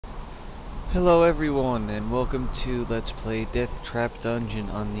Hello everyone, and welcome to Let's Play Death Trap Dungeon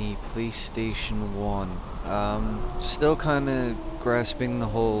on the PlayStation 1. Still kinda grasping the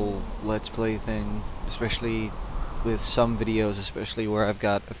whole Let's Play thing, especially with some videos, especially where I've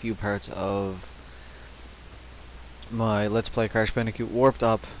got a few parts of my Let's Play Crash Bandicoot Warped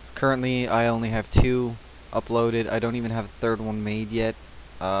up. Currently, I only have 2 uploaded. I don't even have a third one made yet.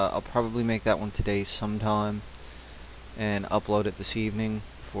 I'll probably make that one today sometime and upload it this evening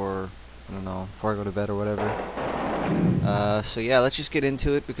for I don't know, before I go to bed or whatever. So yeah, let's just get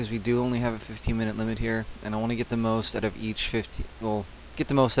into it because we do only have a 15-minute limit here, and I want to get the most out of each get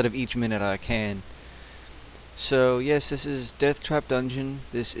the most out of each minute I can. So yes, this is Death Trap Dungeon.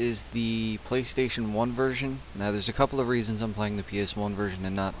 This is the PlayStation 1 version. Now there's a couple of reasons I'm playing the PS1 version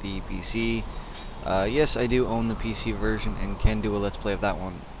and not the PC. Yes, I do own the PC version and can do a Let's Play of that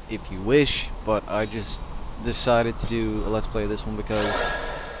one if you wish, but I just decided to do a Let's Play of this one because,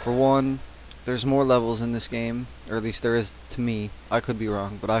 for one, there's more levels in this game, or at least there is to me. I could be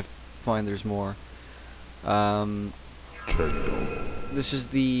wrong, but I find there's more. This is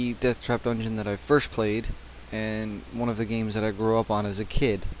the Death Trap Dungeon that I first played, and one of the games that I grew up on as a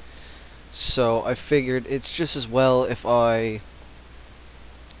kid. So I figured it's just as well if I,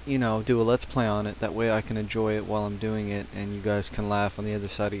 do a Let's Play on it. That way I can enjoy it while I'm doing it, and you guys can laugh on the other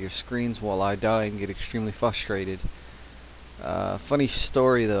side of your screens while I die and get extremely frustrated. Funny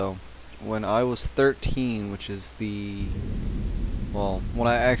story though, when I was 13, which is when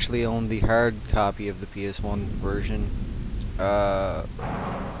I actually owned the hard copy of the PS1 version, I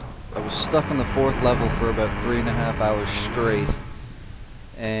was stuck on the 4th level for about 3.5 hours straight,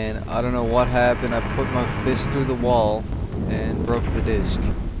 and I don't know what happened. I put my fist through the wall and broke the disc.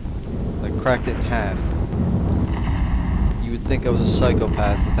 Like, cracked it in half. You would think I was a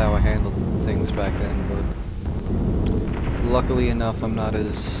psychopath with how I handled things back then, but luckily enough, I'm not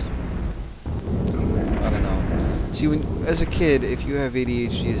as, I don't know. See, as a kid, if you have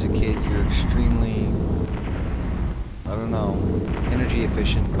ADHD as a kid, you're extremely, I don't know, energy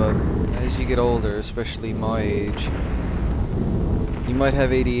efficient, but as you get older, especially my age, you might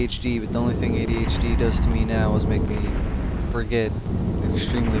have ADHD, but the only thing ADHD does to me now is make me forget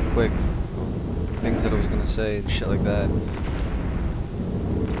extremely quick things that I was going to say and shit like that.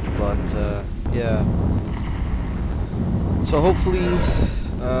 But, yeah. So hopefully,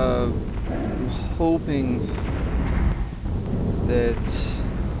 I'm hoping that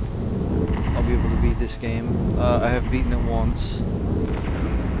I'll be able to beat this game. I have beaten it once,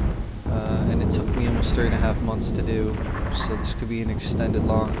 and it took me almost 3.5 months to do, so this could be an extended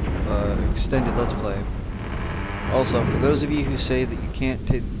Let's Play. Also, for those of you who say that you can't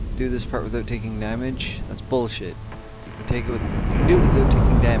do this part without taking damage, that's bullshit. You can do it without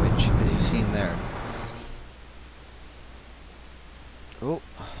taking damage, as you've seen there. Oh,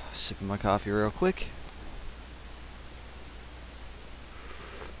 sipping my coffee real quick.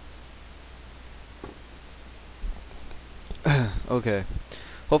 Okay.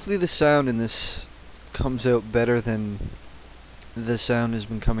 Hopefully the sound in this comes out better than the sound has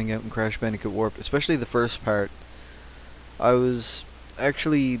been coming out in Crash Bandicoot Warped, especially the first part. I was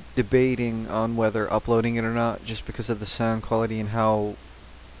actually debating on whether uploading it or not, just because of the sound quality and how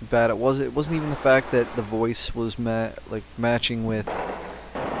bad it was. It wasn't even the fact that the voice was matching with,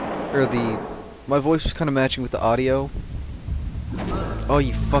 my voice was kind of matching with the audio. Oh,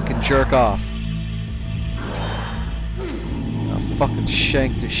 you fucking jerk off! I'll fucking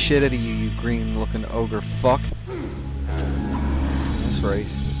shank the shit out of you, you green-looking ogre fuck. That's right.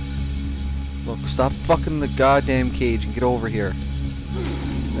 Look, stop fucking the goddamn cage and get over here.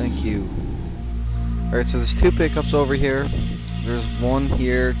 Thank you. Alright, so there's 2 pickups over here. There's one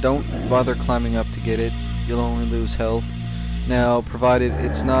here. Don't bother climbing up to get it. You'll only lose health. Now, provided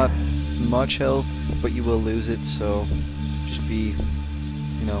it's not much health, but you will lose it, so just be,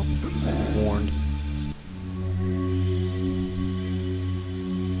 warned.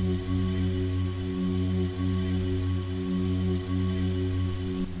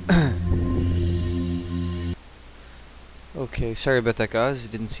 Okay, sorry about that, guys.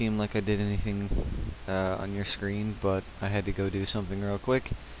 It didn't seem like I did anything on your screen, but I had to go do something real quick.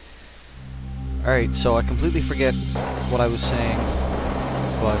 Alright, so I completely forget what I was saying,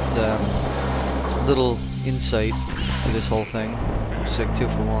 but little insight to this whole thing. I'm sick 2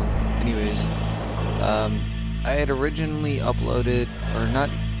 for 1. Anyways, I had originally uploaded, or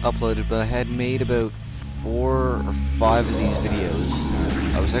not uploaded, but I had made about 4 or 5 of these videos.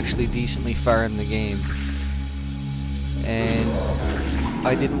 I was actually decently far in the game, and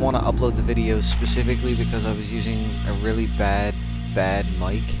I didn't want to upload the videos specifically because I was using a really bad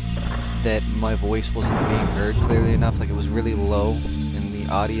mic that my voice wasn't being heard clearly enough. Like, it was really low and the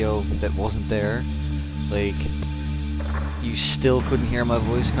audio that wasn't there. Like, you still couldn't hear my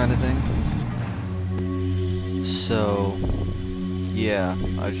voice kind of thing. So, yeah,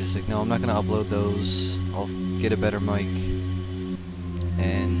 I was just like, no, I'm not gonna upload those. I'll get a better mic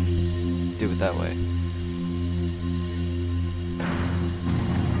and do it that way.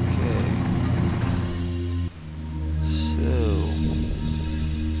 Okay. So,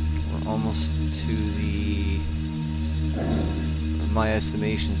 we're almost to the, my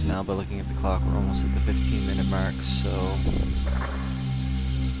estimations now by looking at the clock, we're almost at the 15-minute mark, so,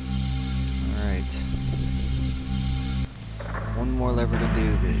 alright. One more lever to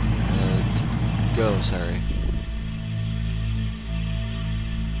do, sorry.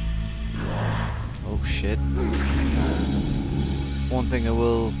 Oh shit. One thing I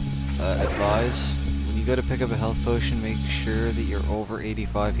will advise, when you go to pick up a health potion, make sure that you're over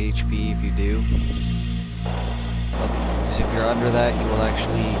 85 HP if you do. Because if you're under that, you will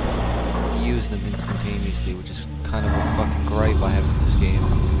actually use them instantaneously, which is kind of a fucking gripe I have with this game.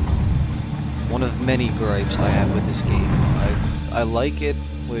 One of many gripes I have with this game. I like it,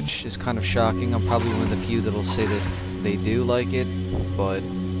 which is kind of shocking. I'm probably one of the few that'll say that they do like it, but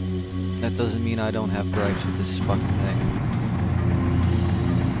that doesn't mean I don't have gripes with this fucking thing.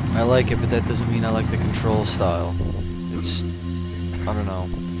 I like it, but that doesn't mean I like the control style. It's, I don't know.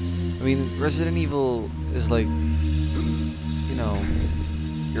 I mean, Resident Evil is like, you know,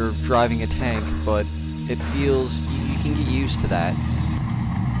 you're driving a tank, but it feels, you can get used to that.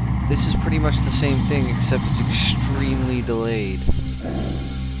 This is pretty much the same thing, except it's extremely delayed.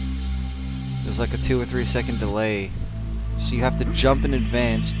 There's like a 2 or 3 second delay. So you have to jump in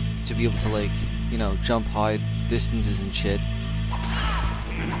advance to be able to, like, you know, jump high distances and shit.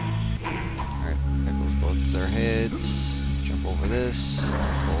 Alright, there goes both their heads. Jump over this.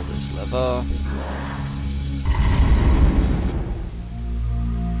 Pull this lever.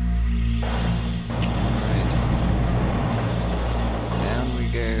 Alright. Down we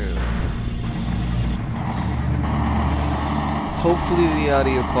go. Hopefully the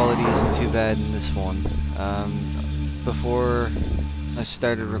audio quality isn't too bad in this one. Before I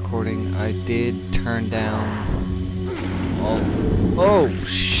started recording, I did turn down all... Oh,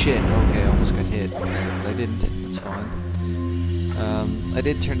 shit! Okay, I almost got hit. But I didn't. That's fine. I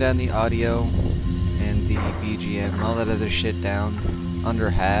did turn down the audio and the BGM and all that other shit down under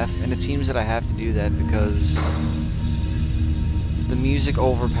half, and it seems that I have to do that because the music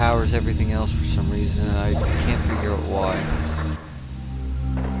overpowers everything else for some reason, and I can't figure out why.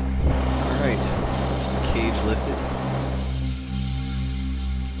 Alright, so that's the cage lifted.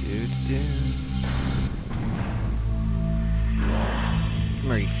 Come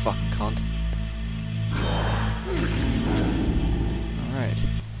here, you fucking cunt. Alright,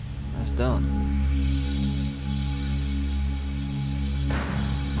 that's done.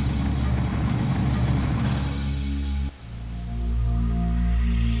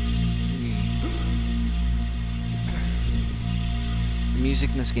 The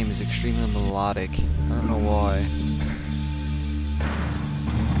music in this game is extremely melodic. I don't know why.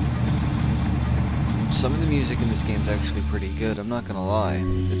 Some of the music in this game is actually pretty good, I'm not gonna lie.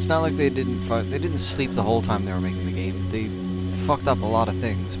 It's not like they didn't sleep the whole time they were making the game. They fucked up a lot of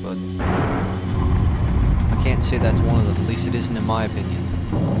things, but I can't say that's one of them. At least it isn't in my opinion.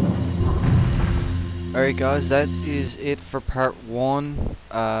 Alright guys, that is it for part 1.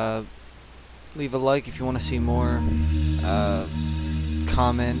 Leave a like if you want to see more.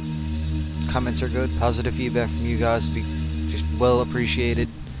 Comments are good. Positive feedback from you guys would be just well appreciated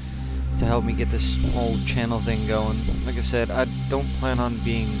to help me get this whole channel thing going. Like I said, I don't plan on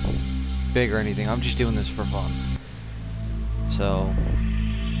being big or anything. I'm just doing this for fun. So,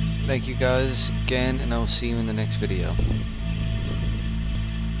 thank you guys again, and I will see you in the next video.